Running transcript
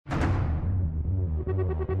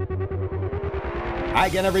Hi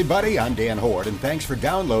again, everybody. I'm Dan Horde, and thanks for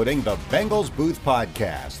downloading the Bengals Booth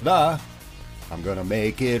Podcast, I'm gonna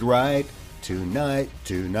make it right tonight,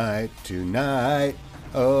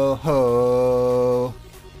 oh ho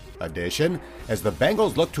edition, as the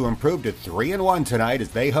Bengals look to improve to 3-1 tonight as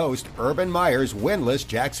they host Urban Meyer's winless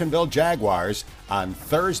Jacksonville Jaguars on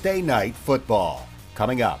Thursday Night Football.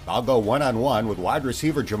 Coming up, I'll go one-on-one with wide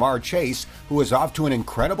receiver Ja'Marr Chase, who is off to an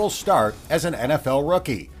incredible start as an NFL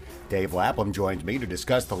rookie. Dave Lapham joins me to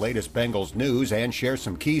discuss the latest Bengals news and share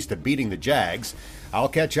some keys to beating the Jags. I'll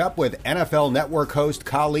catch up with NFL Network host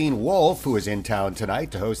Colleen Wolfe, who is in town tonight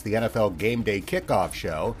to host the NFL GameDay Kickoff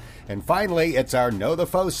show. And finally, it's our Know the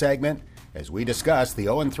Foe segment as we discuss the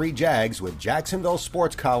 0-3 Jags with Jacksonville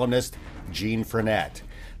sports columnist Gene Frenette.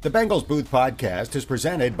 The Bengals Booth Podcast is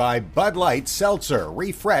presented by Bud Light Seltzer.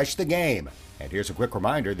 Refresh the game. And here's a quick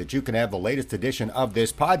reminder that you can have the latest edition of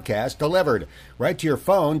this podcast delivered right to your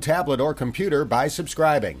phone, tablet, or computer by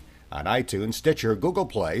subscribing on iTunes, Stitcher, Google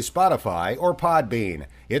Play, Spotify, or Podbean.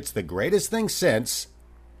 It's the greatest thing since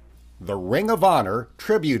the Ring of Honor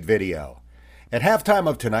tribute video. At halftime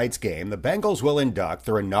of tonight's game, the Bengals will induct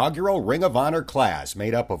their inaugural Ring of Honor class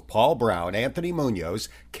made up of Paul Brown, Anthony Munoz,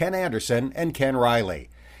 Ken Anderson, and Ken Riley.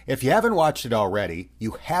 If you haven't watched it already,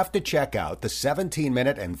 you have to check out the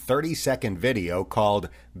 17-minute and 30-second video called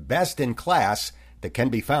Best in Class that can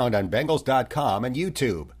be found on Bengals.com and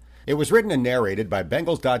YouTube. It was written and narrated by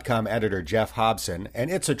Bengals.com editor Jeff Hobson, and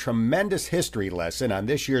it's a tremendous history lesson on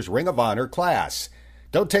this year's Ring of Honor class.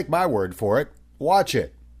 Don't take my word for it. Watch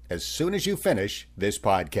it as soon as you finish this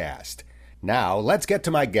podcast. Now, let's get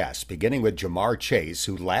to my guests, beginning with Ja'Marr Chase,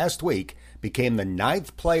 who last week became the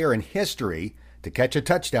 9th player in history to catch a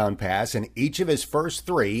touchdown pass in each of his first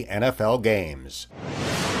 3 NFL games.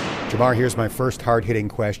 Ja'Marr, here's my first hard-hitting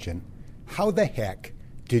question. How the heck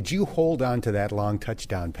did you hold on to that long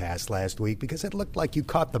touchdown pass last week? Because it looked like you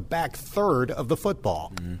caught the back third of the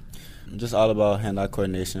football. Just all about hand-eye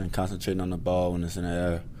coordination and concentrating on the ball when it's in the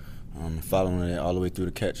air, following it all the way through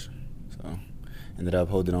the catch. So ended up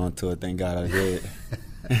holding on to it. Thank God I did.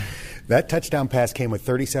 That touchdown pass came with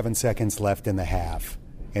 37 seconds left in the half.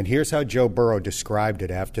 And here's how Joe Burrow described it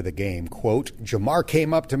after the game. Quote, Ja'Marr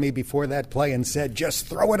came up to me before that play and said, just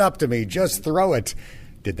throw it up to me, just throw it.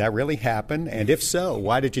 Did that really happen? And if so,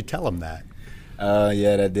 why did you tell him that?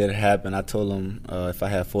 Yeah, that did happen. I told him if I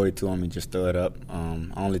had 42 on me, just throw it up. I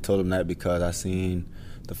only told him that because I seen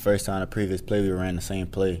the first time the previous play we ran the same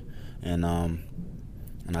play. And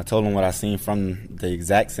I told him what I seen from the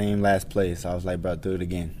exact same last play. So I was like, bro, do it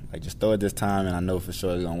again. Like, just throw it this time, and I know for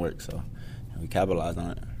sure it's going to work. So we capitalized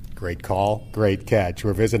on it. Great call, great catch.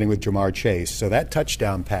 We're visiting with Ja'Marr Chase. So that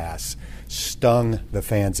touchdown pass stung the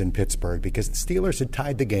fans in Pittsburgh because the Steelers had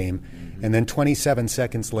tied the game, and then 27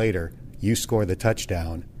 seconds later, you score the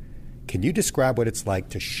touchdown. Can you describe what it's like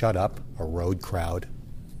to shut up a road crowd?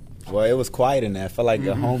 Well, it was quiet in there. It felt like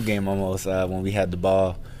a home game almost when we had the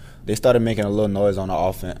ball. They started making a little noise on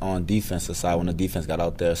the defensive side when the defense got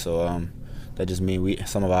out there. So that just means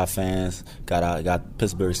some of our fans got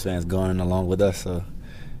Pittsburgh's fans going along with us. So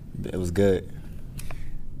it was good.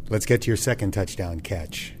 Let's get to your second touchdown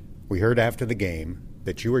catch. We heard after the game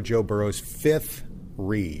that you were Joe Burrow's 5th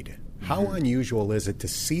read. How unusual is it to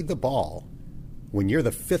see the ball when you're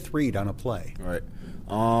the 5th read on a play? Right.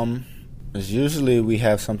 It's usually we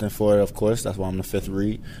have something for it, of course. That's why I'm the 5th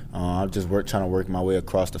read. I'm just trying to work my way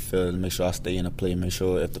across the field and make sure I stay in the play, make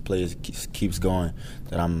sure if the play keeps going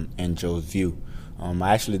that I'm in Joe's view.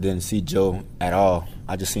 I actually didn't see Joe at all.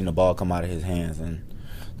 I just seen the ball come out of his hands, and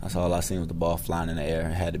that's all I seen was the ball flying in the air.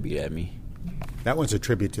 It had to be at me. That was a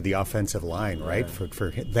tribute to the offensive line, right? Yeah. For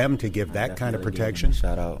them to give that kind of protection.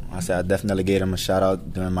 Shout out. I said I definitely gave them a shout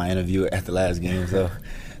out during my interview at the last game. So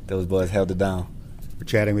those boys held it down. We're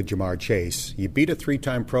chatting with Ja'Marr Chase. You beat a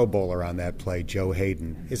 3-time Pro Bowler on that play, Joe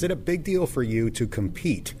Hayden. Is it a big deal for you to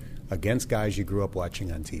compete against guys you grew up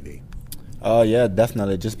watching on TV? Yeah,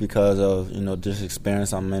 definitely. Just because of this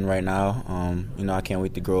experience I'm in right now. I can't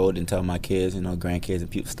wait to grow old and tell my kids, grandkids and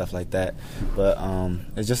people, stuff like that. But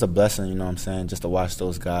it's just a blessing, you know what I'm saying, just to watch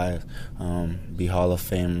those guys be Hall of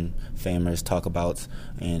Famers, talk abouts,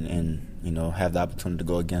 and have the opportunity to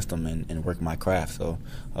go against them and work my craft. So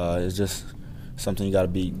it's just something you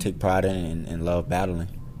got to take pride in and love battling.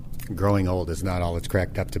 Growing old is not all it's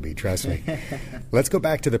cracked up to be, trust me. Let's go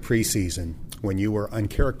back to the preseason when you were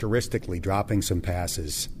uncharacteristically dropping some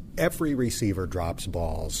passes. Every receiver drops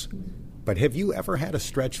balls. But have you ever had a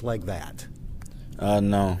stretch like that?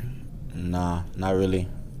 No, not really.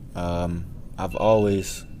 I've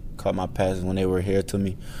always caught my passes when they were here to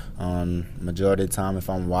me. Majority of the time, if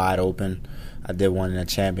I'm wide open, I did one in a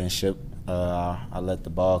championship I let the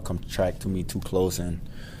ball come track to me too close and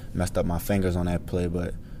messed up my fingers on that play,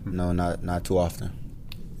 but no, not too often.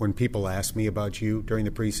 When people ask me about you during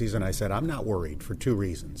the preseason, I said I'm not worried for two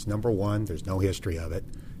reasons. Number one, there's no history of it.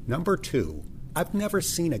 Number two, I've never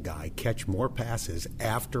seen a guy catch more passes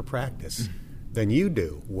after practice than you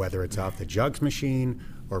do, whether it's off the jugs machine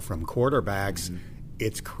or from quarterbacks.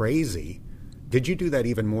 It's crazy. Did you do that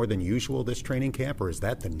even more than usual this training camp, or is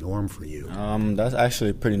that the norm for you? That's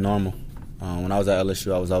actually pretty normal. When I was at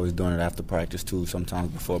LSU, I was always doing it after practice too, sometimes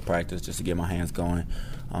before practice, just to get my hands going.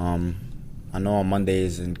 I know on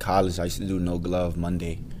Mondays in college, I used to do no glove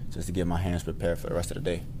Monday, just to get my hands prepared for the rest of the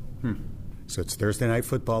day. So it's Thursday Night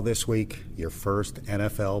Football this week, your first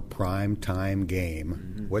NFL prime time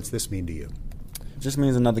game. What's this mean to you? It just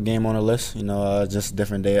means another game on the list, just a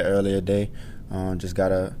different day, an earlier day. Just got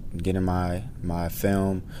to get in my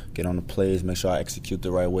film, get on the plays, make sure I execute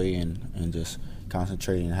the right way, and just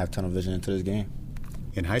concentrate and have tunnel vision into this game.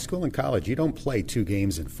 In high school and college, you don't play 2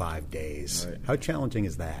 games in 5 days. Right. How challenging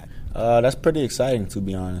is that? That's pretty exciting, to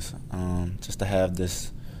be honest, just to have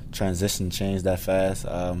this transition change that fast.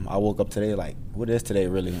 I woke up today like, what is today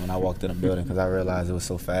really, when I walked in the building, because I realized it was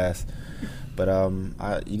so fast. But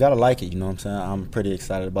you got to like it, you know what I'm saying? I'm pretty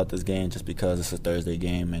excited about this game just because it's a Thursday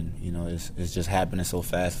game and, it's just happening so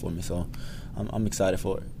fast for me. So I'm excited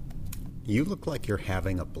for it. You look like you're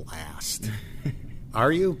having a blast.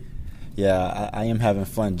 Are you? Yeah, I am having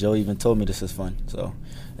fun. Joe even told me this is fun. So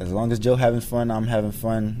as long as Joe having fun, I'm having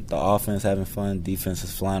fun. The offense having fun. Defense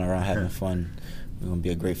is flying around having fun. We're going to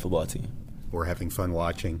be a great football team. We're having fun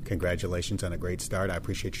watching. Congratulations on a great start. I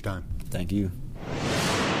appreciate your time. Thank you.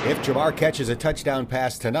 If Jamar catches a touchdown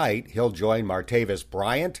pass tonight, he'll join Martavis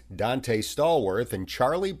Bryant, Dante Stallworth, and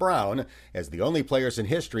Charlie Brown as the only players in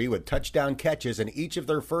history with touchdown catches in each of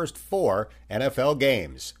their first 4 NFL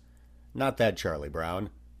games. Not that Charlie Brown.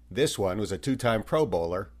 This one was a 2-time Pro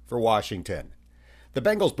Bowler for Washington. The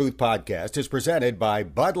Bengals Booth Podcast is presented by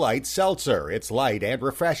Bud Light Seltzer. It's light and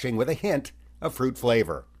refreshing with a hint of fruit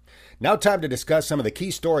flavor. Now time to discuss some of the key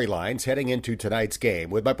storylines heading into tonight's game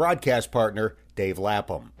with my broadcast partner, Dave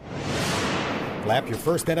Lapham. Lap, your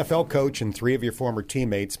first NFL coach and 3 of your former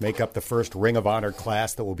teammates make up the first Ring of Honor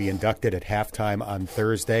class that will be inducted at halftime on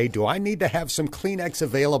Thursday. Do I need to have some Kleenex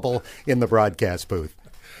available in the broadcast booth?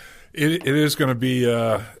 It is going to be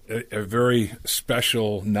a very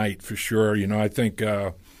special night for sure. I think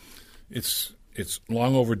it's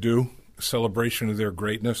long overdue, a celebration of their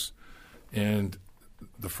greatness, and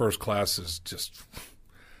the first class is just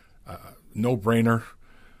no-brainer,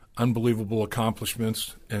 unbelievable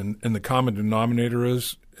accomplishments, and the common denominator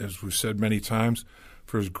is, as we've said many times,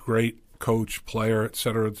 for as great coach, player, et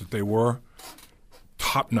cetera, that they were,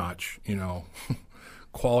 top-notch,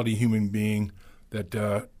 quality human being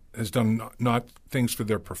that has done not things for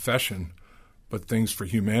their profession, but things for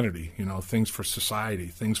humanity, things for society,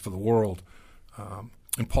 things for the world.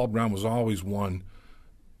 And Paul Brown was always one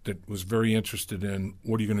that was very interested in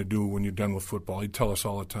what are you going to do when you're done with football. He'd tell us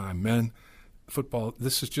all the time, men, football,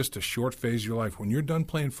 this is just a short phase of your life. When you're done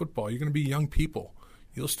playing football, you're going to be young people.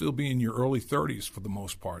 You'll still be in your early 30s for the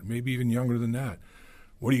most part, maybe even younger than that.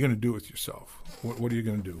 What are you going to do with yourself? What are you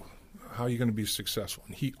going to do? How are you going to be successful?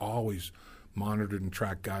 And he always monitored and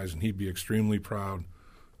tracked guys, and he'd be extremely proud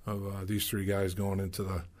of these 3 guys going into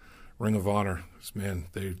the Ring of Honor. Man,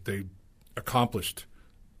 they accomplished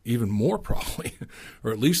even more probably,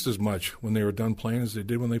 or at least as much when they were done playing as they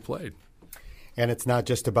did when they played. And it's not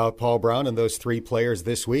just about Paul Brown and those 3 players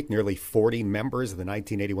this week. Nearly 40 members of the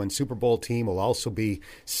 1981 Super Bowl team will also be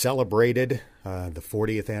celebrated. The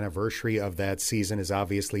 40th anniversary of that season is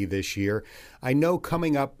obviously this year. I know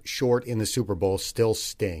coming up short in the Super Bowl still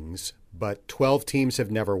stings, but 12 teams have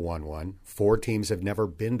never won one. 4 teams have never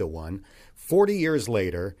been to one. 40 years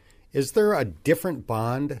later, is there a different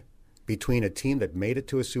bond between a team that made it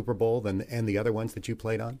to a Super Bowl and the other ones that you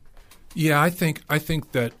played on? Yeah, I think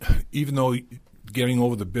that even though getting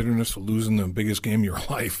over the bitterness of losing the biggest game of your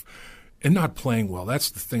life and not playing well,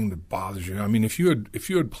 that's the thing that bothers you. I mean, if you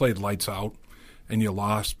had played lights out and you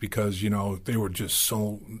lost because they were just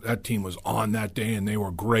that team was on that day and they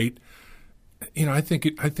were great, I think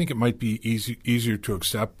it might be easier to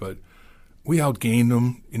accept, but we outgained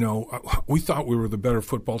them. We thought we were the better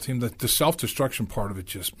football team. The self-destruction part of it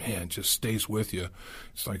just stays with you.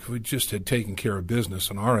 It's like if we just had taken care of business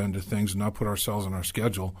on our end of things and not put ourselves on our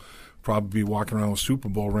schedule, probably be walking around with Super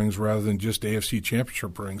Bowl rings rather than just AFC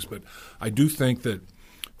championship rings. But I do think that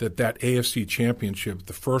AFC championship,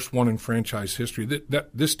 the first one in franchise history, that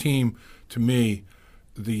this team, to me,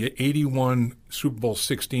 the 81 Super Bowl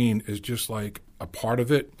 16 is just like a part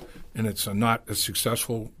of it, and it's not a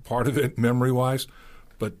successful part of it memory-wise.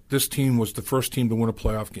 but this team was the first team to win a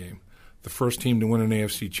playoff game, the first team to win an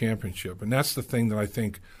AFC championship. And that's the thing that I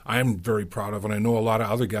think I'm very proud of, and I know a lot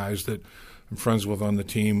of other guys that I'm friends with on the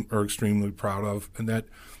team are extremely proud of, and that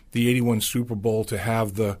the 81 Super Bowl, to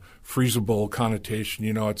have the Freezer Bowl connotation,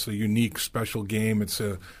 it's a unique, special game. It's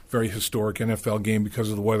a very historic NFL game because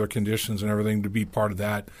of the weather conditions and everything. To be part of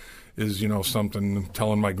that is, something I'm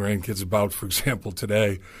telling my grandkids about, for example,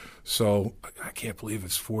 today. So I can't believe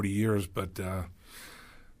it's 40 years, but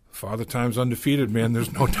Father Time's undefeated, man.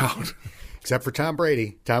 There's no doubt. Except for Tom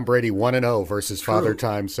Brady. Tom Brady 1-0 versus True. Father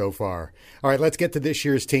Time so far. All right, let's get to this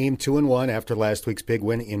year's team, 2-1 after last week's big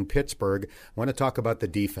win in Pittsburgh. I want to talk about the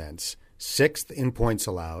defense. 6th in points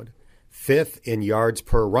allowed, 5th in yards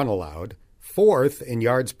per run allowed, 4th in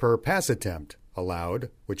yards per pass attempt allowed,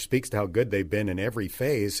 which speaks to how good they've been in every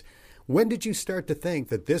phase. When did you start to think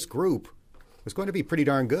that this group was going to be pretty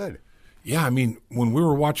darn good? Yeah, when we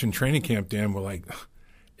were watching training camp, Dan, we're like,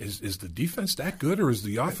 is the defense that good or is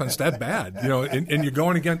the offense that bad? And they're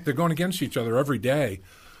going against each other every day,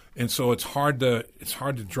 and so it's hard to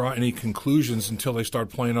draw any conclusions until they start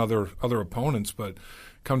playing other opponents. But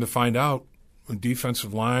come to find out, the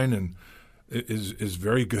defensive line is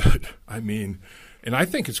very good. And I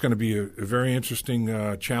think it's going to be a very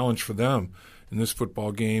interesting challenge for them in this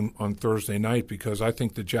football game on Thursday night, because I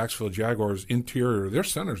think the Jacksonville Jaguars interior, their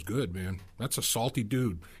center's good, man. That's a salty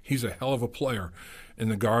dude. He's a hell of a player. And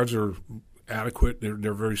the guards are adequate.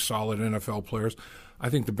 They're very solid NFL players. I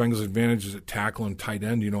think the Bengals' advantage is at tackle and tight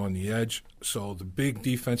end, on the edge. So the big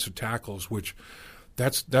defensive tackles, which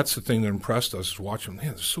that's the thing that impressed us, is watching them.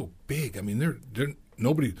 Man, they're so big.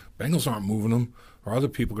 Bengals aren't moving them, or other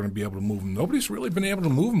people are going to be able to move them. Nobody's really been able to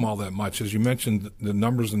move them all that much. As you mentioned, the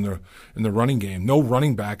numbers in the running game. No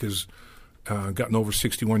running back has gotten over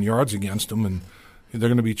 61 yards against them, and they're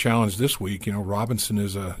going to be challenged this week. Robinson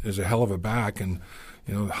is a hell of a back, and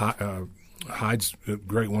Hyde's a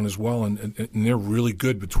great one as well, and they're really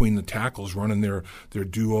good between the tackles, running their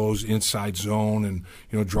duos, inside zone,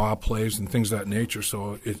 and draw plays and things of that nature.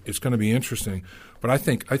 So it's going to be interesting. But I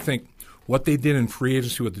think what they did in free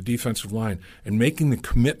agency with the defensive line and making the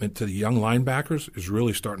commitment to the young linebackers is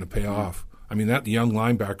really starting to pay off. That young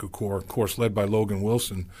linebacker core, of course, led by Logan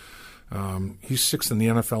Wilson, he's 6th in the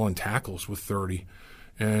NFL in tackles with 30.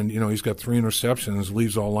 And, he's got 3 interceptions,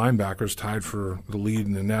 leads all linebackers, tied for the lead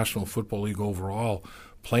in the National Football League overall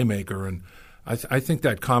playmaker. And I think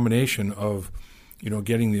that combination of,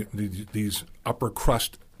 getting these upper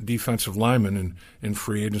crust defensive linemen in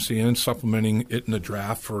free agency and supplementing it in the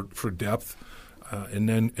draft for depth, and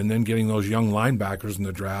then getting those young linebackers in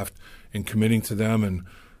the draft and committing to them. And,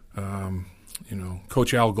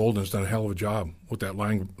 Coach Al Golden's done a hell of a job with that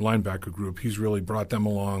linebacker group. He's really brought them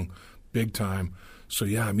along big time. So,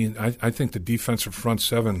 yeah, I think the defensive front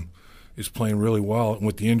seven is playing really well. And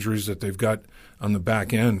with the injuries that they've got on the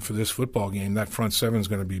back end for this football game, that front seven is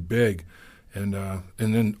going to be big. And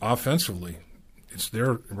then offensively, it's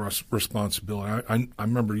their responsibility. I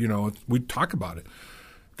remember, we talk about it.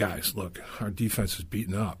 Guys, look, our defense is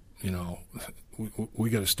beaten up. We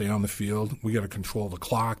got to stay on the field. We got to control the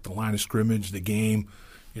clock, the line of scrimmage, the game.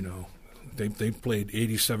 They played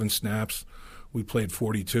 87 snaps. We played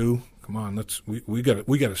 42. Come on, we got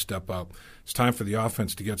to step up. It's time for the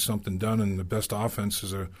offense to get something done, and the best defense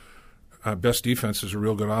is a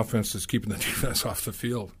real good offense that's keeping the defense off the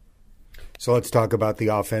field. So let's talk about the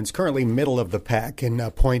offense. Currently middle of the pack in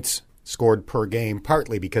points scored per game,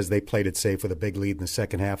 partly because they played it safe with a big lead in the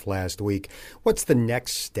second half last week. What's the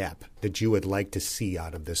next step that you would like to see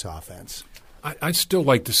out of this offense? I'd still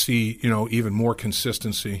like to see, even more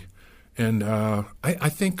consistency. And I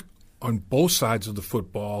think on both sides of the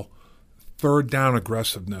football, third down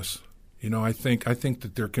aggressiveness. I think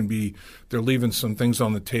that they're leaving some things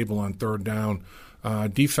on the table on third down.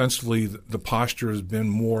 Defensively, the posture has been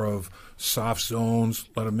more of soft zones,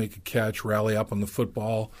 let them make a catch, rally up on the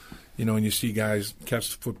football. And you see guys catch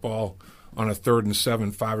the football on a 3rd and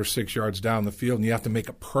 7, 5 or 6 yards down the field, and you have to make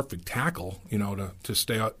a perfect tackle, to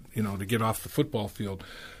stay out, to get off the football field.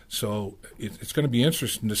 So it's going to be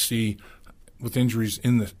interesting to see with injuries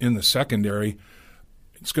in the secondary.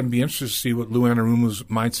 It's going to be interesting to see what Lou Anarumo's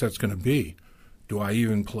mindset's going to be. Do I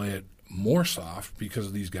even play it more soft because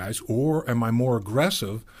of these guys, or am I more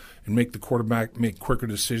aggressive and make the quarterback make quicker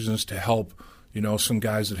decisions to help, some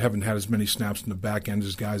guys that haven't had as many snaps in the back end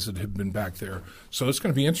as guys that have been back there? So it's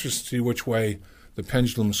going to be interesting to see which way the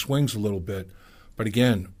pendulum swings a little bit. But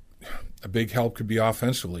again, a big help could be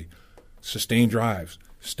offensively. Sustain drives,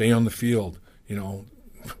 stay on the field, stay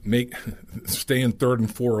in 3rd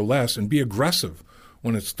and 4 or less, and be aggressive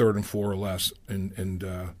when it's 3rd and 4 or less, and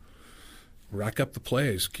rack up the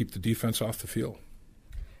plays, keep the defense off the field.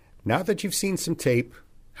 Now that you've seen some tape,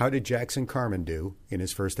 how did Jackson Carman do in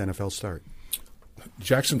his first NFL start?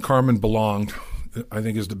 Jackson Carman belonged, I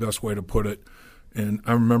think is the best way to put it. And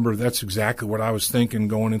I remember that's exactly what I was thinking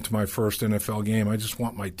going into my first NFL game. I just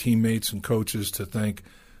want my teammates and coaches to think,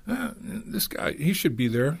 this guy, he should be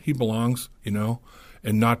there. He belongs,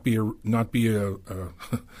 and not be a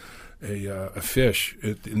fish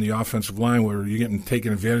in the offensive line where you're getting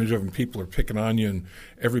taken advantage of and people are picking on you and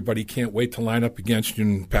everybody can't wait to line up against you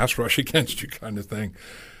and pass rush against you kind of thing.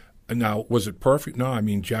 And now, was it perfect? No. I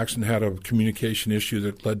mean, Jackson had a communication issue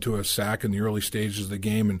that led to a sack in the early stages of the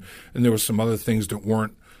game, and there were some other things that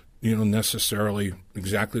weren't, necessarily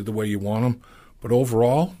exactly the way you want them. But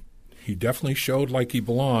overall, he definitely showed like he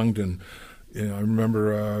belonged. And I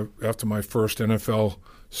remember after my first NFL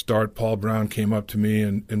start, Paul Brown came up to me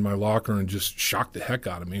in my locker and just shocked the heck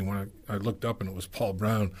out of me when I looked up and it was Paul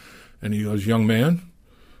Brown. And he goes, "Young man,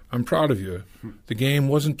 I'm proud of you. The game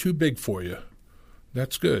wasn't too big for you.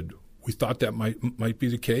 That's good. We thought that might be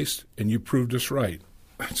the case, and you proved us right."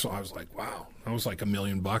 So I was like, wow, that was like $1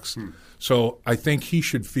 million. So I think he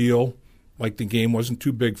should feel like the game wasn't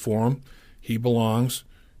too big for him. He belongs.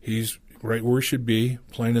 He's right where he should be,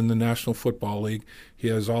 playing in the National Football League. He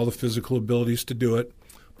has all the physical abilities to do it,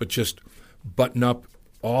 but just button up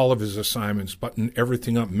all of his assignments, button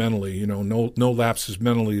everything up mentally, no lapses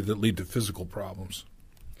mentally that lead to physical problems.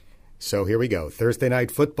 So here we go. Thursday night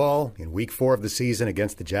football in week 4 of the season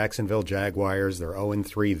against the Jacksonville Jaguars. They're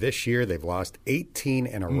 0-3 this year. They've lost 18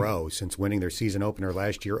 in a row since winning their season opener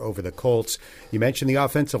last year over the Colts. You mentioned the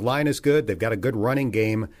offensive line is good. They've got a good running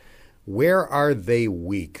game. Where are they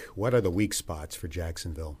weak? What are the weak spots for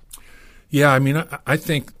Jacksonville? Yeah, I mean, I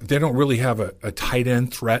think they don't really have a tight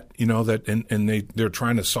end threat, that and they're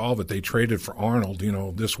trying to solve it. They traded for Arnold,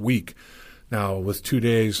 this week. Now, with 2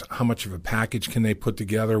 days, how much of a package can they put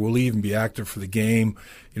together? Will he even be active for the game?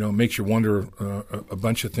 It makes you wonder a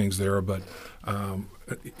bunch of things there. But,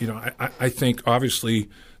 I think, obviously,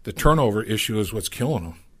 the turnover issue is what's killing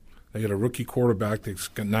them. They got a rookie quarterback that's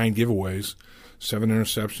got 9 giveaways, 7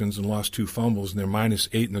 interceptions, and lost 2 fumbles, and they're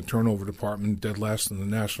 -8 in the turnover department, dead last in the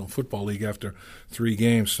National Football League after 3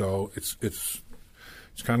 games. So it's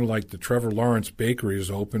kind of like the Trevor Lawrence bakery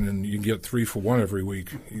is open and you get 3 for 1 every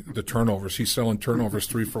week. The turnovers, he's selling turnovers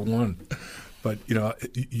 3 for 1. But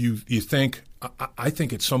you think I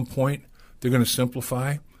think at some point they're going to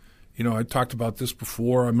simplify. I talked about this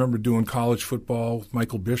before. I remember doing college football with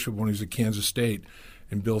Michael Bishop when he was at Kansas State,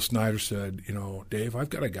 and Bill Snyder said, "Dave, I've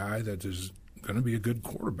got a guy that is going to be a good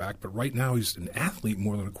quarterback, but right now he's an athlete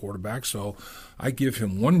more than a quarterback. So I give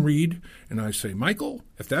him 1 read and I say, Michael,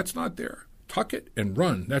 if that's not there, tuck it and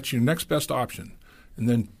run. That's your next best option." And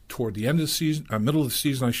then toward the end of the season, middle of the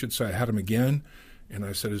season, I should say, I had him again. And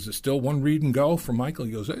I said, "Is it still 1 read and go for Michael?"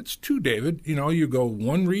 He goes, "It's 2, David. You go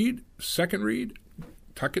 1 read, 2nd read,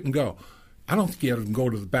 tuck it and go." I don't think he had him go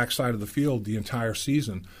to the backside of the field the entire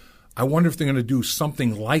season. I wonder if they're going to do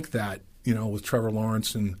something like that, with Trevor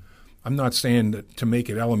Lawrence. And I'm not saying that to make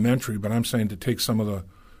it elementary, but I'm saying to take some of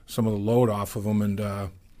the load off of them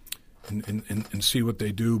and see what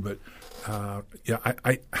they do. But I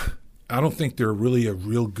don't think they're really a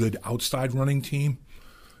real good outside running team.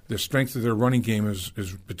 The strength of their running game is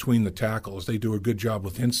between the tackles. They do a good job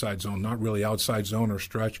with inside zone, not really outside zone or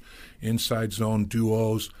stretch. Inside zone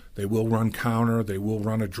duos. They will run counter. They will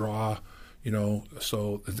run a draw.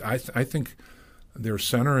 So I think their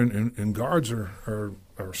center and guards are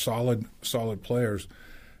solid players.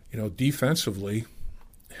 Defensively,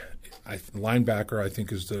 linebacker I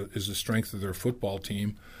think is the strength of their football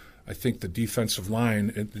team. I think the defensive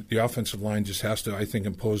line, the offensive line just has to, I think,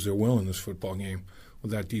 impose their will in this football game with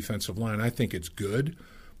that defensive line. I think it's good,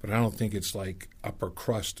 but I don't think it's like upper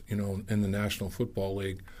crust, in the National Football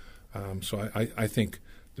League. So I think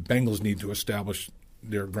the Bengals need to establish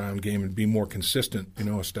their ground game and be more consistent,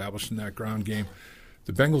 establishing that ground game.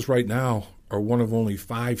 The Bengals right now are one of only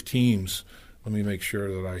 5 teams. Let me make sure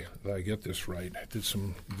that I get this right. I did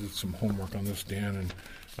some homework on this, Dan, and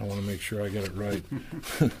I want to make sure I get it right.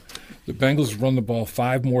 The Bengals have run the ball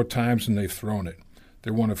 5 more times than they've thrown it.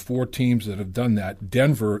 They're one of 4 teams that have done that.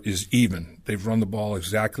 Denver is even. They've run the ball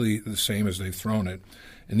exactly the same as they've thrown it,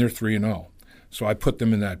 and they're 3-0. So I put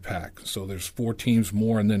them in that pack. So there's 4 teams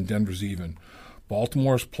more, and then Denver's even.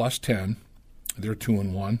 Baltimore's +10. They're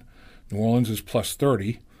 2-1. New Orleans is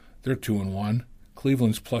 +30. They're 2-1.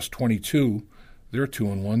 Cleveland's +22. They're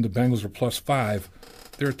 2-1. The Bengals are +5.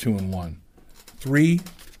 They're 2-1. 3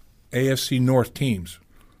 AFC North teams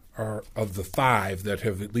are of the 5 that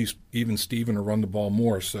have at least even Steven or run the ball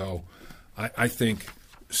more. So I think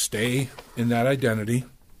stay in that identity.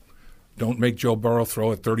 Don't make Joe Burrow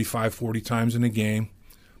throw it 35, 40 times in a game.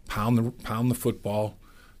 pound the football,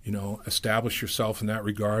 establish yourself in that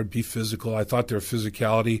regard, be physical. I thought their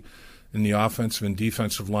physicality in the offensive and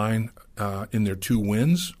defensive line in their 2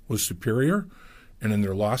 wins was superior, and in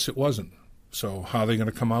their loss it wasn't. So how are they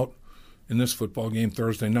going to come out in this football game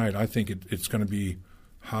Thursday night? I think it's going to be,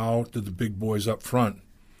 how do the big boys up front,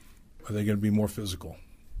 are they going to be more physical?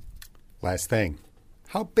 Last thing,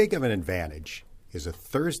 how big of an advantage is a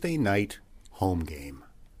Thursday night home game?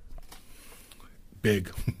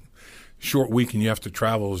 Big. Short week and you have to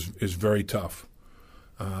travel is very tough.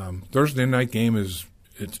 Thursday night game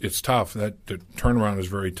it's tough. The turnaround is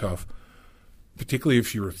very tough, particularly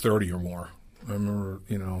if you're 30 or more. I remember,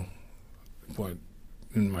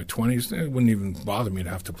 in my 20s, it wouldn't even bother me to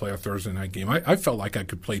have to play a Thursday night game. I felt like I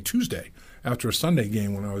could play Tuesday after a Sunday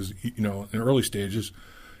game when I was, in the early stages.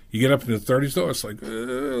 You get up into the 30s, though, it's like,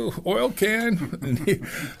 oil can.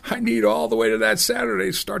 I need all the way to that Saturday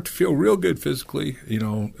to start to feel real good physically,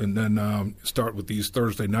 and then start with these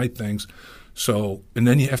Thursday night things. So, and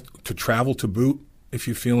then you have to travel to boot if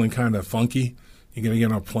you're feeling kind of funky. You're going to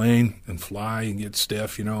get on a plane and fly and get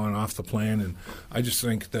stiff, and off the plane. And I just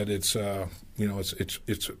think that it's a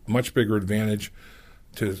much bigger advantage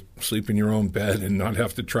to sleep in your own bed and not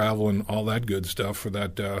have to travel and all that good stuff for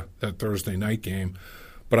that Thursday night game.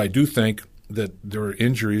 But I do think that there are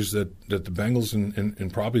injuries that the Bengals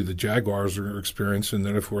and probably the Jaguars are experiencing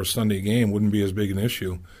that if it were a Sunday game wouldn't be as big an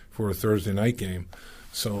issue for a Thursday night game.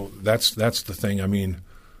 So that's the thing. I mean,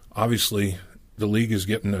 obviously the league is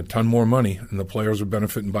getting a ton more money and the players are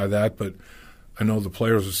benefiting by that, but I know the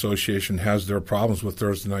Players Association has their problems with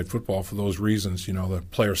Thursday night football for those reasons. The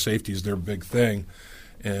player safety is their big thing,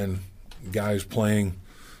 and guys playing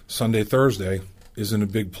Sunday, Thursday isn't a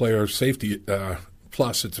big player safety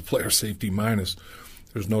plus, it's a player safety minus.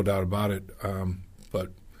 There's no doubt about it.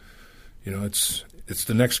 But it's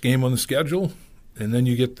the next game on the schedule, and then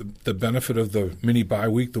you get the benefit of the mini bye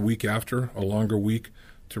week the week after, a longer week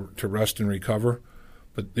to rest and recover.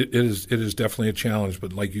 But it is definitely a challenge.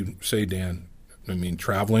 But like you say, Dan, I mean,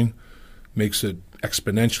 traveling makes it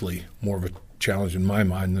exponentially more of a challenge in my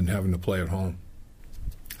mind than having to play at home.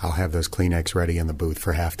 I'll have those Kleenex ready in the booth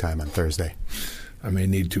for halftime on Thursday. I may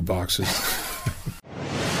need 2 boxes.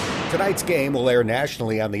 Tonight's game will air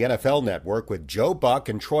nationally on the NFL Network with Joe Buck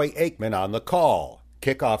and Troy Aikman on the call.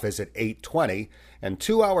 Kickoff is at 8:20, and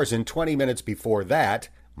 2 hours and 20 minutes before that,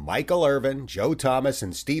 Michael Irvin, Joe Thomas,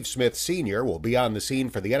 and Steve Smith Sr. will be on the scene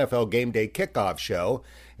for the NFL GameDay Kickoff show,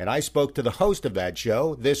 and I spoke to the host of that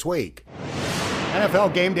show this week.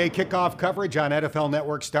 NFL GameDay Kickoff coverage on NFL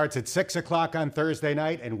Network starts at 6 o'clock on Thursday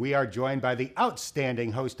night, and we are joined by the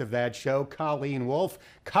outstanding host of that show, Colleen Wolfe.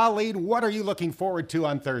 Colleen, what are you looking forward to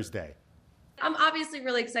on Thursday? I'm obviously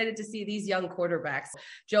really excited to see these young quarterbacks.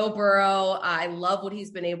 Joe Burrow, I love what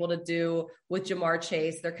he's been able to do with Jamar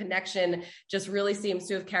Chase. Their connection just really seems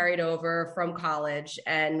to have carried over from college,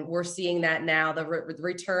 and we're seeing that now. The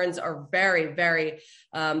returns are very, very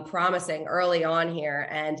promising early on here.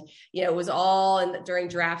 And, it was all during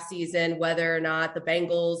draft season, whether or not the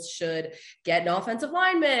Bengals should get an offensive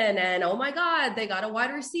lineman, and oh my God, they got a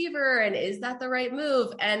wide receiver, and is that the right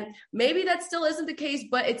move? And maybe that still isn't the case,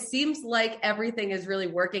 but it seems like everything is really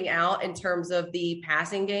working out in terms of the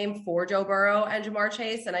passing game for Joe Burrow and Jamar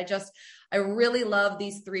Chase. And I really love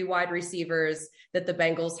these 3 wide receivers that the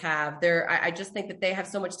Bengals have. I just think that they have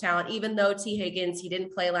so much talent, even though T. Higgins, he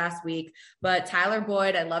didn't play last week, but Tyler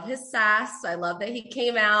Boyd, I love his sass. I love that he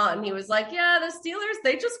came out and he was like, yeah, the Steelers,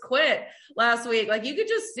 they just quit last week. Like you could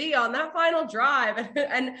just see on that final drive.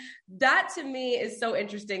 And that to me is so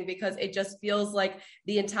interesting because it just feels like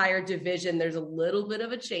the entire division, there's a little bit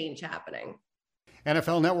of a change happening.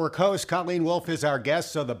 NFL Network host Colleen Wolfe is our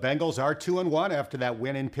guest. So the Bengals are 2-1 after that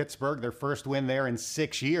win in Pittsburgh, their first win there in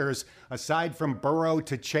 6 years. Aside from Burrow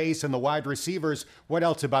to Chase and the wide receivers, what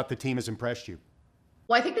else about the team has impressed you?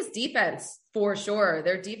 Well, I think this defense, for sure.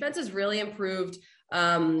 Their defense has really improved.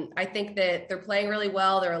 I think that they're playing really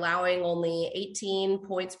well. They're allowing only 18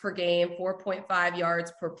 points per game, 4.5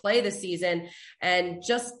 yards per play this season. And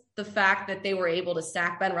just the fact that they were able to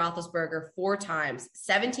sack Ben Roethlisberger 4 times,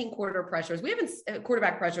 17 quarterback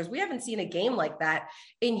pressures. We haven't seen a game like that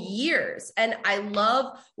in years. And I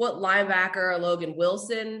love what linebacker Logan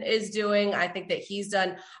Wilson is doing. I think that he's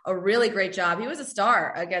done a really great job. He was a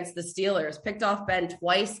star against the Steelers, picked off Ben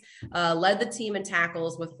twice, led the team in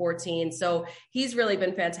tackles with 14. So he's really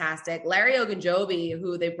been fantastic. Larry Ogunjobi,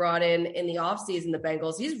 who they brought in the offseason, the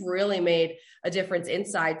Bengals, he's really made a difference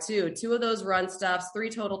inside too. 2 of those run stuffs,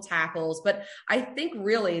 3 total tackles. But I think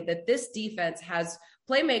really that this defense has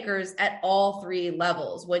playmakers at all 3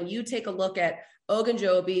 levels. When you take a look at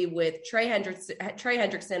Ogunjobi with Trey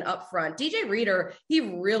Hendrickson up front. DJ Reader, he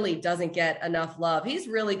really doesn't get enough love. He's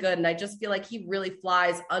really good, and I just feel like he really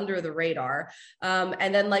flies under the radar.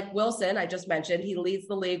 And then like Wilson, I just mentioned, he leads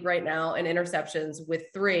the league right now in interceptions with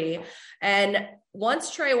 3. And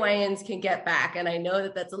once Trey Waynes can get back, and I know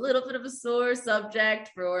that that's a little bit of a sore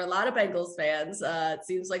subject for a lot of Bengals fans. It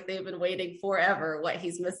seems like they've been waiting forever.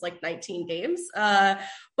 He's missed like 19 games.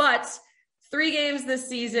 But 3 games this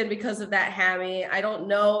season because of that hammy. I don't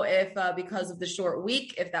know if because of the short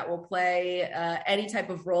week, if that will play any type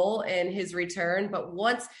of role in his return. But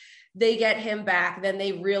once they get him back, then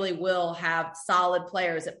they really will have solid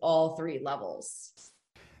players at all 3 levels.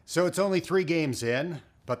 So it's only 3 games in,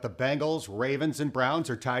 but the Bengals, Ravens, and Browns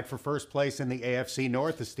are tied for first place in the AFC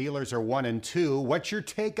North. The Steelers are 1-2. What's your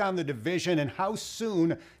take on the division, and how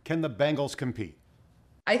soon can the Bengals compete?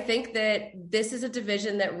 I think that this is a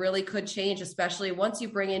division that really could change, especially once you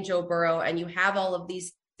bring in Joe Burrow and you have all of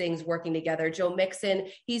these things working together. Joe Mixon,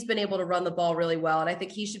 he's been able to run the ball really well, and I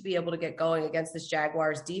think he should be able to get going against this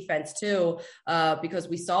Jaguars defense too, because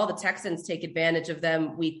we saw the Texans take advantage of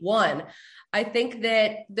them week 1. I think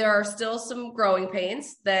that there are still some growing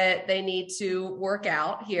pains that they need to work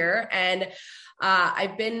out here, and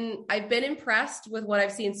I've been impressed with what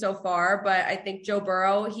I've seen so far. But I think Joe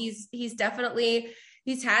Burrow, he's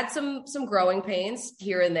had some growing pains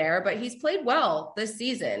here and there, but he's played well this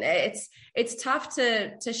season. It's tough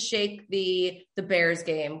to shake the Bears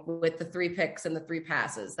game with the 3 picks and the 3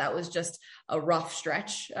 passes. That was just a rough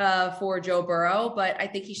stretch for Joe Burrow, but I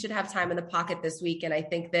think he should have time in the pocket this week. And I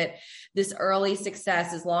think that this early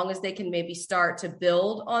success, as long as they can maybe start to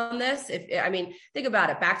build on this, think about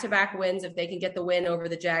it, back-to-back wins. If they can get the win over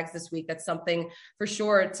the Jags this week, that's something for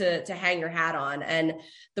sure to hang your hat on. And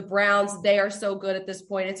the Browns, they are so good at this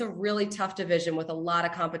point. It's a really tough division with a lot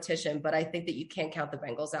of competition, but I think that you can't count the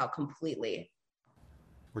Bengals out completely.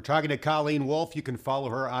 We're talking to Colleen Wolfe. You can follow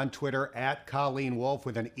her on Twitter at Colleen Wolfe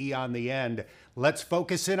with an E on the end. Let's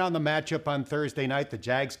focus in on the matchup on Thursday night. The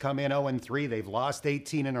Jags come in 0-3. They've lost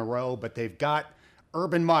 18 in a row, but they've got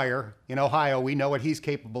Urban Meyer in Ohio. We know what he's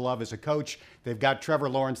capable of as a coach. They've got Trevor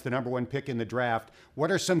Lawrence, the number 1 pick in the draft. What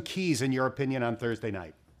are some keys, in your opinion, on Thursday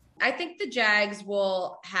night? I think the Jags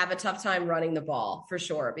will have a tough time running the ball for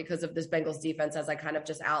sure because of this Bengals defense, as I kind of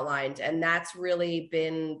just outlined. And that's really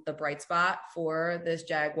been the bright spot for this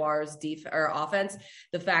Jaguars offense.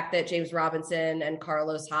 The fact that James Robinson and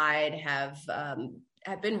Carlos Hyde have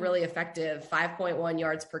been really effective, 5.1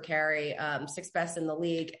 yards per carry, 6th best in the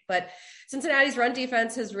league. But Cincinnati's run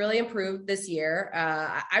defense has really improved this year.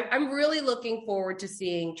 I'm really looking forward to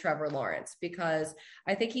seeing Trevor Lawrence because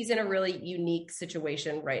I think he's in a really unique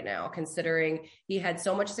situation right now, considering he had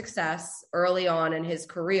so much success early on in his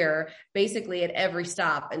career, basically at every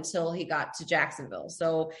stop until he got to Jacksonville.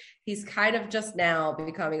 So he's kind of just now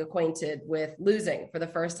becoming acquainted with losing for the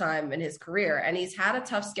first time in his career. And he's had a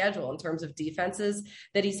tough schedule in terms of defenses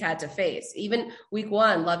that he's had to face. Even week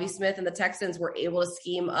 1, Lovie Smith and the Texans were able to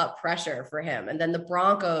scheme up pressure for him. And then the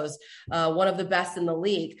Broncos, one of the best in the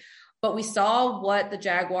league. But we saw what the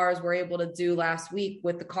Jaguars were able to do last week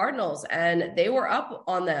with the Cardinals, and they were up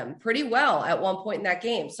on them pretty well at one point in that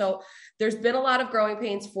game. So there's been a lot of growing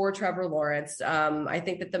pains for Trevor Lawrence. I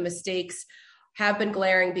think that the mistakes have been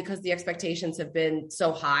glaring because the expectations have been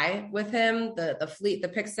so high with him.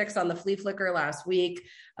 The pick 6 on the flea flicker last week,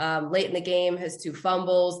 late in the game, his 2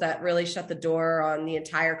 fumbles that really shut the door on the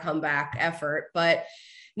entire comeback effort. But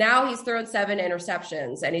now he's thrown 7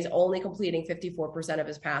 interceptions and he's only completing 54% of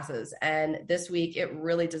his passes. And this week, it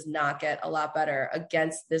really does not get a lot better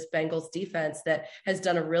against this Bengals defense that has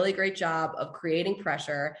done a really great job of creating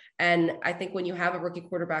pressure. And I think when you have a rookie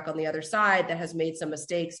quarterback on the other side that has made some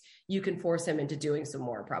mistakes, you can force him into doing some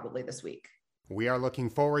more probably this week. We are looking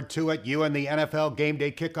forward to it. You and the NFL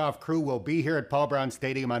GameDay Kickoff crew will be here at Paul Brown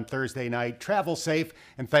Stadium on Thursday night. Travel safe,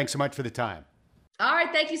 and thanks so much for the time. All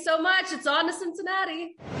right, thank you so much. It's on to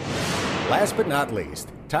Cincinnati. Last but not least,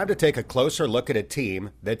 time to take a closer look at a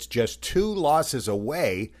team that's just 2 losses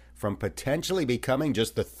away from potentially becoming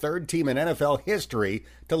just the 3rd team in NFL history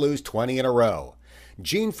to lose 20 in a row.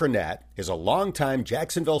 Gene Frenette is a longtime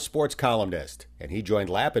Jacksonville sports columnist, and he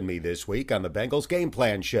joined Lapp and me this week on the Bengals Game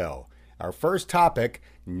Plan Show. Our first topic,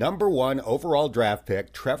 number 1 overall draft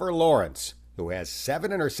pick Trevor Lawrence, who has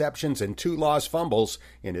 7 interceptions and 2 lost fumbles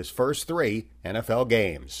in his first 3 NFL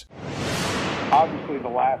games. Obviously, the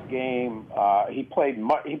last game, he played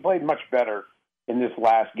much better in this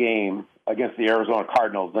last game against the Arizona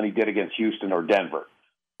Cardinals than he did against Houston or Denver.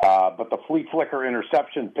 But the flea flicker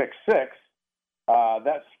interception, pick 6,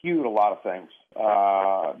 that skewed a lot of things.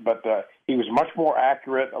 But he was much more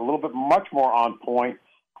accurate, much more on point.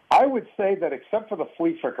 I would say that except for the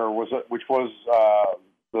flea flicker, which was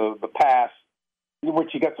the pass, in which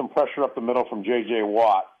he got some pressure up the middle from J.J.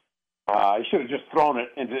 Watt, he should have just thrown it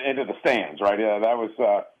into the stands, right?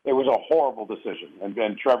 It was a horrible decision,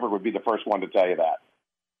 and Trevor would be the first one to tell you that.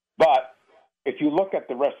 But if you look at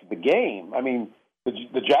the rest of the game, I mean,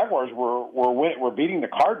 the Jaguars were beating the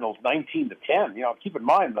Cardinals 19-10. Keep in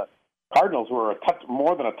mind the Cardinals were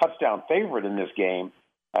more than a touchdown favorite in this game,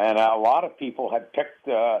 and a lot of people had picked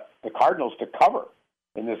the Cardinals to cover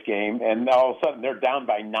in this game, and all of a sudden they're down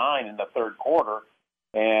by 9 in the third quarter.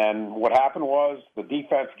 And what happened was the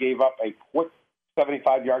defense gave up a quick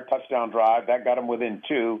 75-yard touchdown drive. That got them within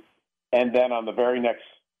 2. And then on the very next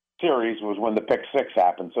series was when the pick 6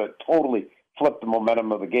 happened. So it totally flipped the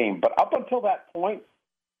momentum of the game. But up until that point,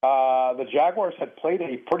 the Jaguars had played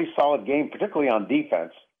a pretty solid game, particularly on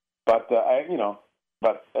defense. But,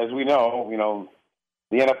 but as we know,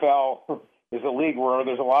 the NFL is a league where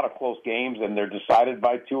there's a lot of close games, and they're decided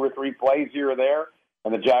by 2 or 3 plays here or there.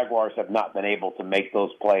 And the Jaguars have not been able to make those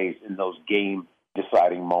plays in those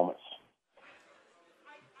game-deciding moments.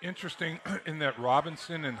 Interesting in that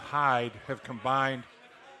Robinson and Hyde have combined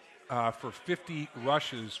for 50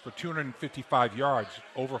 rushes for 255 yards,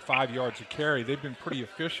 over 5 yards a carry. They've been pretty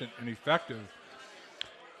efficient and effective.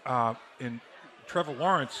 In Trevor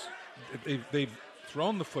Lawrence, they've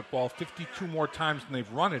thrown the football 52 more times than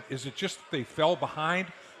they've run it. Is it just they fell behind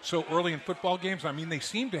so early in football games? I mean, they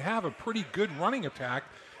seem to have a pretty good running attack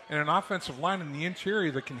and an offensive line in the interior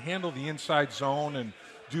that can handle the inside zone and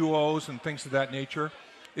duos and things of that nature.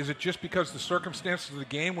 Is it just because the circumstances of the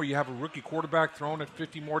game where you have a rookie quarterback thrown it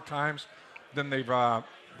 50 more times than they've run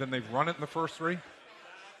it in the first 3?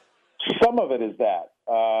 Some of it is that.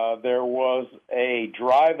 There was a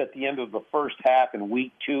drive at the end of the first half in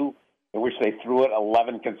week 2 in which they threw it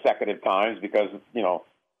 11 consecutive times because,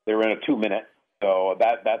 they were in a 2-minute. So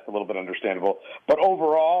that's a little bit understandable. But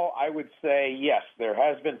overall, I would say, yes, there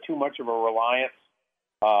has been too much of a reliance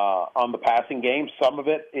on the passing game. Some of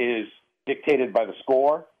it is dictated by the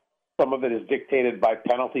score. Some of it is dictated by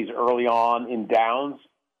penalties early on in downs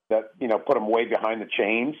that, put them way behind the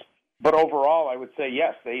chains. But overall, I would say,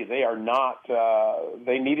 yes, they are not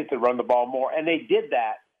they needed to run the ball more. And they did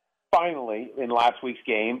that finally in last week's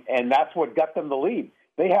game, and that's what got them the lead.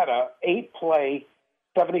 They had a 8-play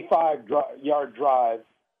 75-yard drive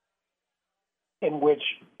in which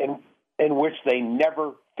they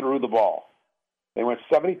never threw the ball. They went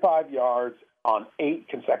 75 yards on 8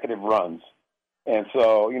 consecutive runs, and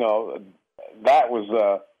so that was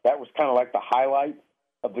kind of like the highlight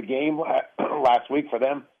of the game last week for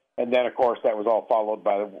them. And then, of course, that was all followed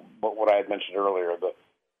by what I had mentioned earlier,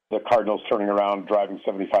 the Cardinals turning around, driving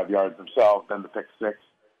 75 yards themselves, then the pick 6,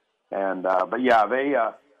 and but yeah, they.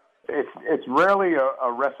 It's rarely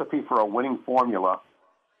a recipe for a winning formula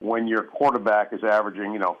when your quarterback is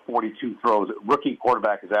averaging, 42 throws. Rookie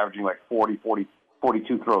quarterback is averaging like 42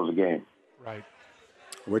 throws a game. Right.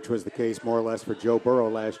 Which was the case more or less for Joe Burrow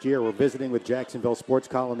last year. We're visiting with Jacksonville sports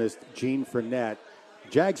columnist Gene Frenette.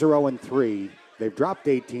 Jags are 0-3. They've dropped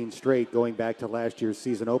 18 straight going back to last year's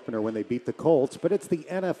season opener when they beat the Colts. But it's the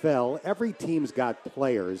NFL. Every team's got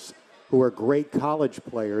players who are great college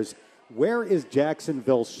players. Where is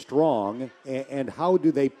Jacksonville strong, and how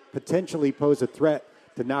do they potentially pose a threat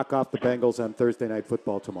to knock off the Bengals on Thursday Night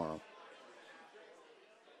Football tomorrow?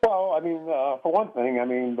 Well, for one thing,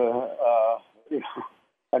 the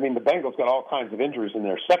Bengals got all kinds of injuries in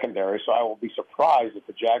their secondary, so I will be surprised if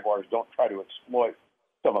the Jaguars don't try to exploit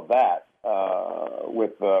some of that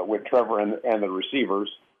with Trevor and the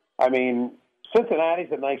receivers.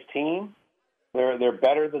 Cincinnati's a nice team. They're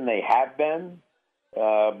better than they have been.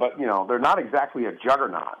 But, they're not exactly a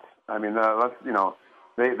juggernaut.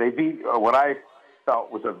 They beat what I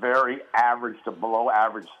felt was a very average to below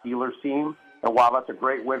average Steelers team. And while that's a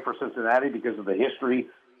great win for Cincinnati because of the history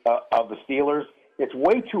of the Steelers, it's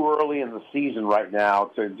way too early in the season right now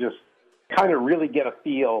to just kind of really get a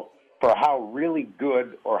feel for how really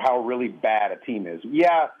good or how really bad a team is.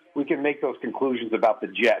 Yeah, we can make those conclusions about the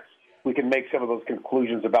Jets. We can make some of those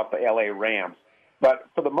conclusions about the LA Rams. But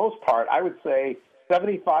for the most part, I would say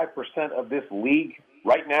 75% of this league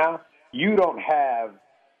right now, you don't have,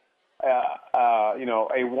 a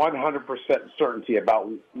 100% certainty about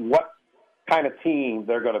what kind of team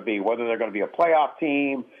they're going to be, whether they're going to be a playoff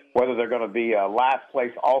team, whether they're going to be a last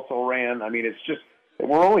place also ran. It's just,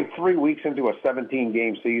 we're only 3 weeks into a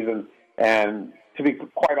 17-game season. And to be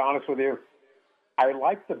quite honest with you, I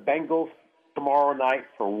like the Bengals tomorrow night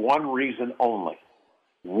for one reason only.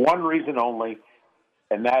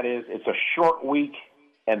 And that is it's a short week,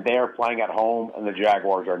 and they're playing at home, and the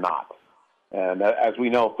Jaguars are not. And as we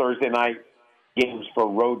know, Thursday night games for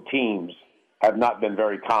road teams have not been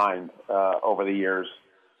very kind over the years,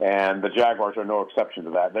 and the Jaguars are no exception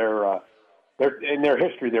to that. They're in their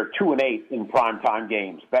history, they're 2-8 in primetime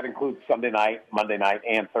games. That includes Sunday night, Monday night,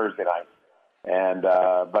 and Thursday night. And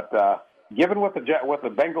but given what the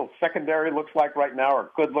Bengals secondary looks like right now,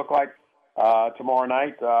 or could look like tomorrow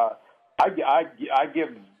night, I give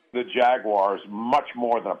the Jaguars much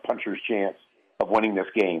more than a puncher's chance of winning this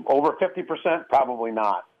game. Over 50%, probably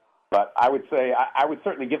not. But I would say I would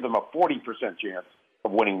certainly give them a 40% chance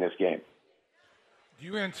of winning this game. Do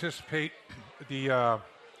you anticipate the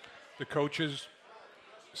coaches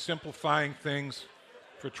simplifying things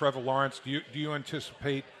for Trevor Lawrence? Do you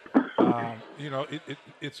anticipate?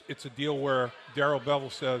 It's a deal where Darrell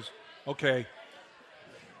Bevell says, "Okay,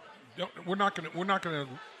 we're not going to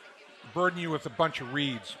burden you with a bunch of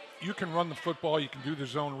reads. You can run the football. You can do the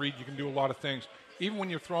zone read. You can do a lot of things. Even when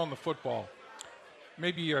you're throwing the football,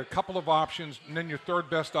 maybe a couple of options, and then your third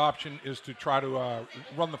best option is to try to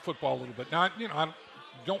run the football a little bit. Now, I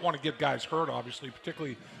don't want to get guys hurt, obviously,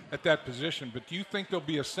 particularly at that position. But do you think there'll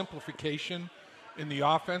be a simplification in the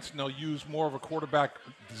offense, and they'll use more of a quarterback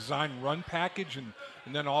design run package, and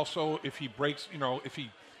then also if he breaks, if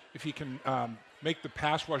he can make the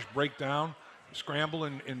pass rush break down, scramble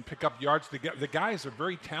and pick up yards. The guy is a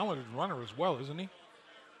very talented runner as well, isn't he?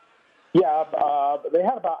 Yeah,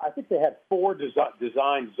 I think they had 4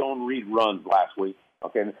 design zone read runs last week.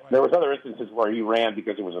 Okay, right. There was other instances where he ran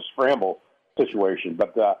because it was a scramble situation.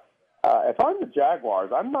 But if I'm the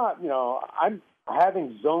Jaguars, I'm not. I'm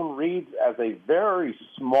having zone reads as a very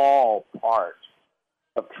small part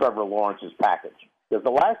of Trevor Lawrence's package, because the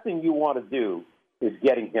last thing you want to do is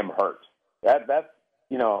getting him hurt. That's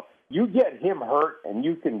you get him hurt, and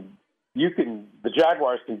the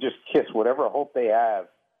Jaguars can just kiss whatever hope they have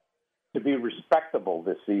to be respectable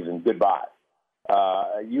this season goodbye.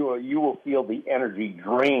 You will feel the energy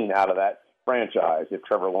drain out of that franchise if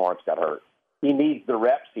Trevor Lawrence got hurt. He needs the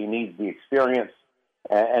reps. He needs the experience.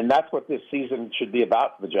 And that's what this season should be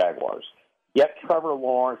about for the Jaguars. Get Trevor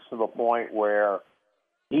Lawrence to the point where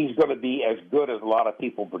he's going to be as good as a lot of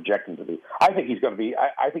people project him to be. I think he's going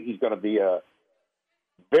to be a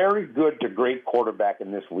very good to great quarterback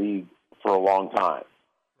in this league for a long time.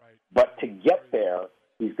 Right. But to get there,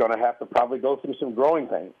 he's going to have to probably go through some growing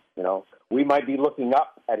pains. We might be looking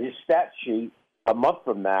up at his stat sheet a month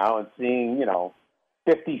from now and seeing,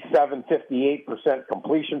 57, 58%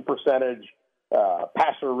 completion percentage,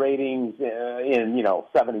 passer ratings in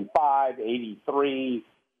 75, 83,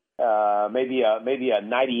 maybe a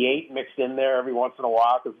 98 mixed in there every once in a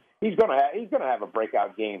while, because he's going to have a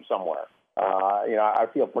breakout game somewhere. I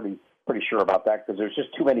feel pretty sure about that, because there's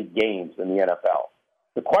just too many games in the NFL.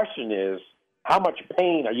 The question is, how much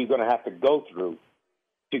pain are you going to have to go through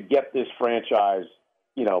to get this franchise,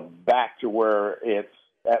 back to where it's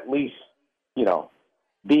at least,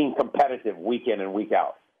 being competitive week in and week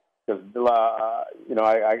out? Because,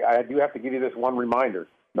 I do have to give you this one reminder.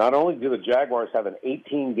 Not only do the Jaguars have an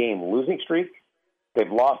 18-game losing streak,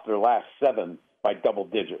 they've lost their last 7 by double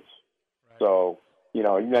digits. Right. So,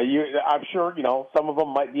 I'm sure, some of them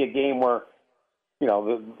might be a game where,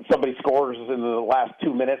 somebody scores in the last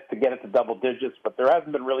 2 minutes to get it to double digits, but there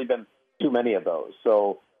hasn't really been too many of those.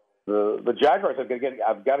 So the Jaguars have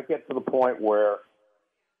got to get to the point where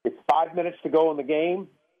it's 5 minutes to go in the game,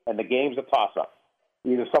 and the game's a toss-up.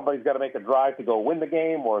 Either somebody's got to make a drive to go win the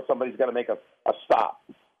game, or somebody's got to make a stop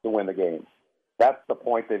to win the game. That's the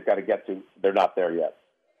point they've got to get to. They're not there yet.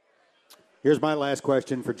 Here's my last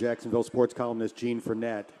question for Jacksonville sports columnist Gene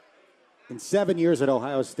Frenette. In 7 years at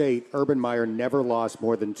Ohio State, Urban Meyer never lost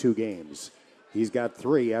more than 2 games. He's got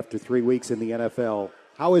 3 after 3 weeks in the NFL.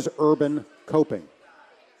 How is Urban coping?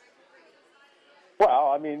 Well,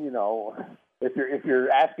 I mean, if you're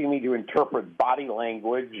asking me to interpret body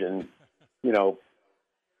language and,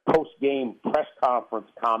 post-game press conference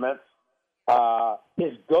comments,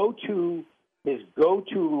 his go-to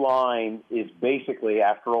line is basically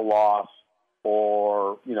after a loss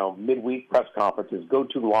or, midweek press conference. His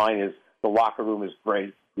go-to line is, the locker room is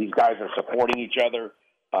great. These guys are supporting each other.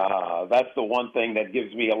 That's the one thing that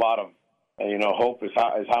gives me a lot of, hope is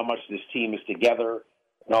how much this team is together.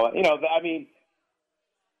 I mean,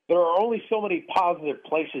 there are only so many positive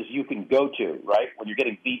places you can go to, right, when you're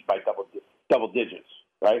getting beat by double digits,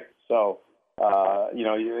 right? So,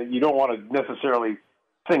 you don't want to necessarily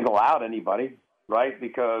single out anybody, right?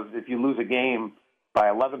 Because if you lose a game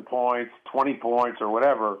by 11 points, 20 points, or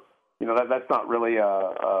whatever, that's not really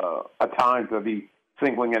a time to be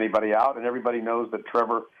singling anybody out. And everybody knows that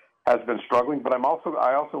Trevor has been struggling. But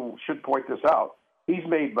I also should point this out. He's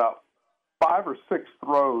made about 5 or 6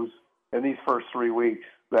 throws in these first 3 weeks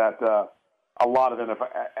that a lot of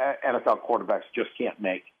NFL quarterbacks just can't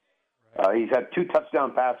make. He's had 2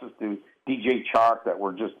 touchdown passes to DJ Chark that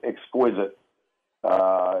were just exquisite.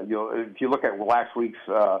 If you look at last week's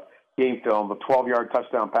game film, the 12-yard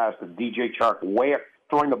touchdown pass to DJ Chark,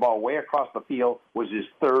 throwing the ball way across the field, was his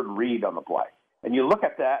 3rd read on the play. And you look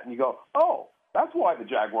at that and you go, oh, that's why the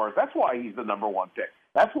Jaguars, that's why he's the number 1 pick.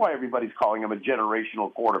 That's why everybody's calling him a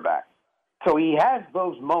generational quarterback. So he has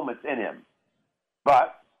those moments in him,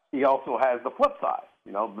 but he also has the flip side,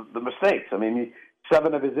 the mistakes. I mean,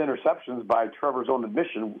 7 of his interceptions, by Trevor's own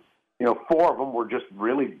admission, 4 of them were just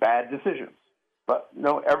really bad decisions. But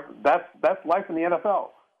that's life in the NFL.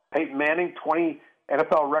 Peyton Manning,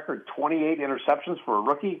 NFL record 28 interceptions for a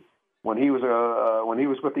rookie when he was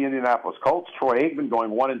with the Indianapolis Colts. Troy Aikman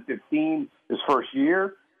going 1-15 his first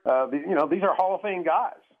year. These are Hall of Fame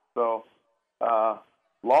guys. So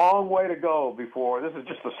long way to go before this is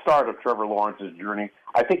just the start of Trevor Lawrence's journey.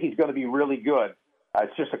 I think he's going to be really good.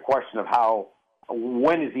 It's just a question of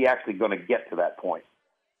when is he actually going to get to that point.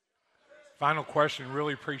 Final question.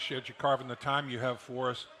 Really appreciate you carving the time you have for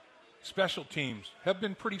us. Special teams have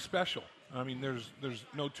been pretty special. I mean, there's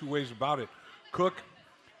no 2 ways about it. Cook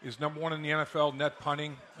is number 1 in the NFL net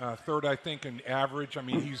punting, 3rd, I think, in average. I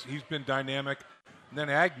mean, he's been dynamic. And then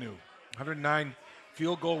Agnew, 109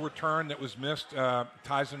 field goal return that was missed,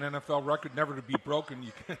 ties an NFL record never to be broken.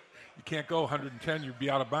 You can't go 110, you'd be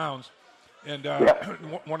out of bounds. And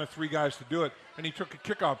one of 3 guys to do it. And he took a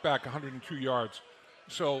kickoff back 102 yards.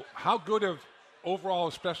 So how good have overall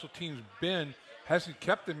special teams been? Hasn't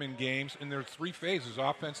kept them in games, and there are 3 phases: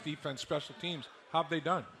 offense, defense, special teams. How have they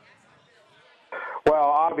done? Well,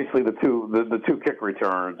 obviously the two kick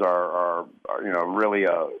returns are really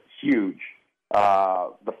huge.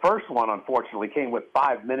 The first one, unfortunately, came with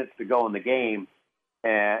 5 minutes to go in the game,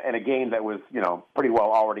 and a game that was pretty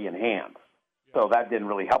well already in hand. So that didn't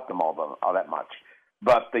really help them all that much.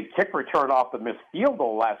 But the kick return off the missed field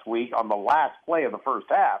goal last week on the last play of the first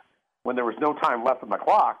half, when there was no time left on the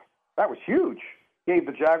clock, that was huge. Gave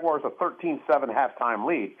the Jaguars a 13-7 halftime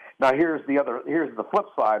lead. Now here's the flip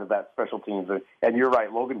side of that special teams, and you're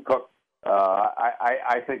right, Logan Cook,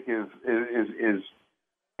 I think is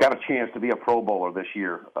got a chance to be a Pro Bowler this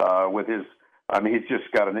year with his. I mean, he's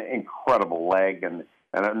just got an incredible leg and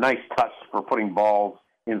a nice touch for putting balls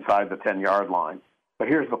inside the 10-yard line. But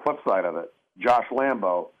here's the flip side of it. Josh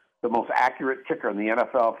Lambo, the most accurate kicker in the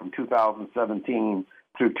NFL from 2017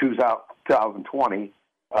 through 2020,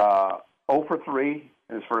 0 for 3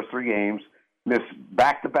 in his first 3 games, missed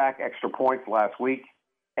back-to-back extra points last week,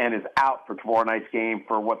 and is out for tomorrow night's game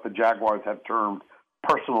for what the Jaguars have termed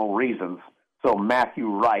personal reasons. So Matthew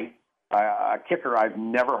Wright, a kicker I've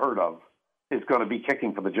never heard of, is going to be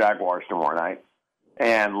kicking for the Jaguars tomorrow night.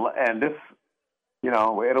 And this,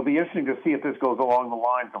 it'll be interesting to see if this goes along the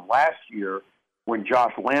lines of last year when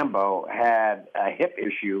Josh Lambo had a hip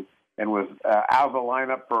issue and was out of the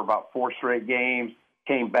lineup for about 4 straight games,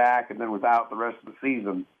 came back, and then was out the rest of the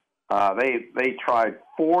season. They tried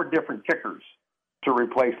 4 different kickers to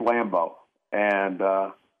replace Lambo, and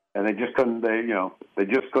they just couldn't. They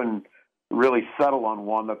just couldn't really settle on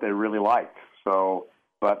one that they really liked. So,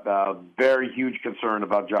 but very huge concern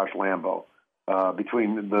about Josh Lambo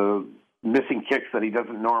between the missing kicks that he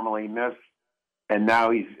doesn't normally miss, and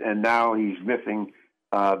now he's missing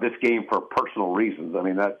this game for personal reasons. I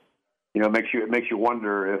mean, that makes you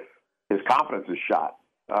wonder if his confidence is shot.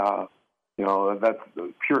 That's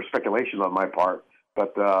pure speculation on my part,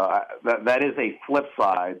 but that is a flip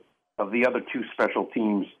side of the other 2 special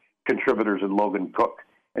teams contributors in Logan Cook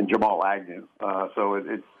and Jamal Agnew. So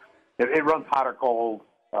it runs hot or cold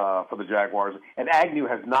for the Jaguars, and Agnew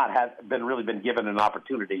has not really been given an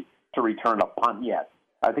opportunity to return a punt yet.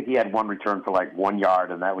 I think he had 1 return for like 1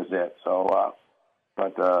 yard, and that was it. So,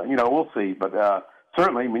 we'll see. But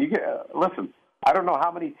certainly, when you listen, I don't know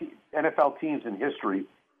how many NFL teams in history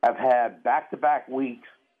have had back-to-back weeks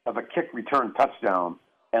of a kick return touchdown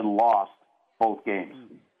and lost both games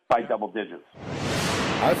by double digits.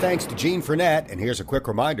 Our thanks to Gene Frenette, and here's a quick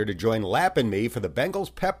reminder to join Lap and me for the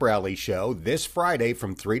Bengals Pep Rally Show this Friday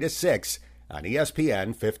from 3 to 6 on ESPN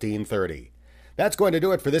 1530. That's going to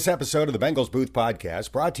do it for this episode of the Bengals Booth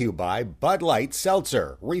Podcast, brought to you by Bud Light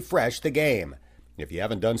Seltzer. Refresh the game. If you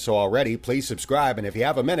haven't done so already, please subscribe, and if you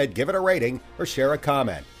have a minute, give it a rating or share a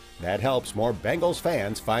comment. That helps more Bengals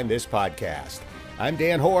fans find this podcast. I'm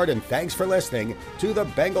Dan Horde, and thanks for listening to the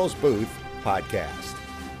Bengals Booth Podcast.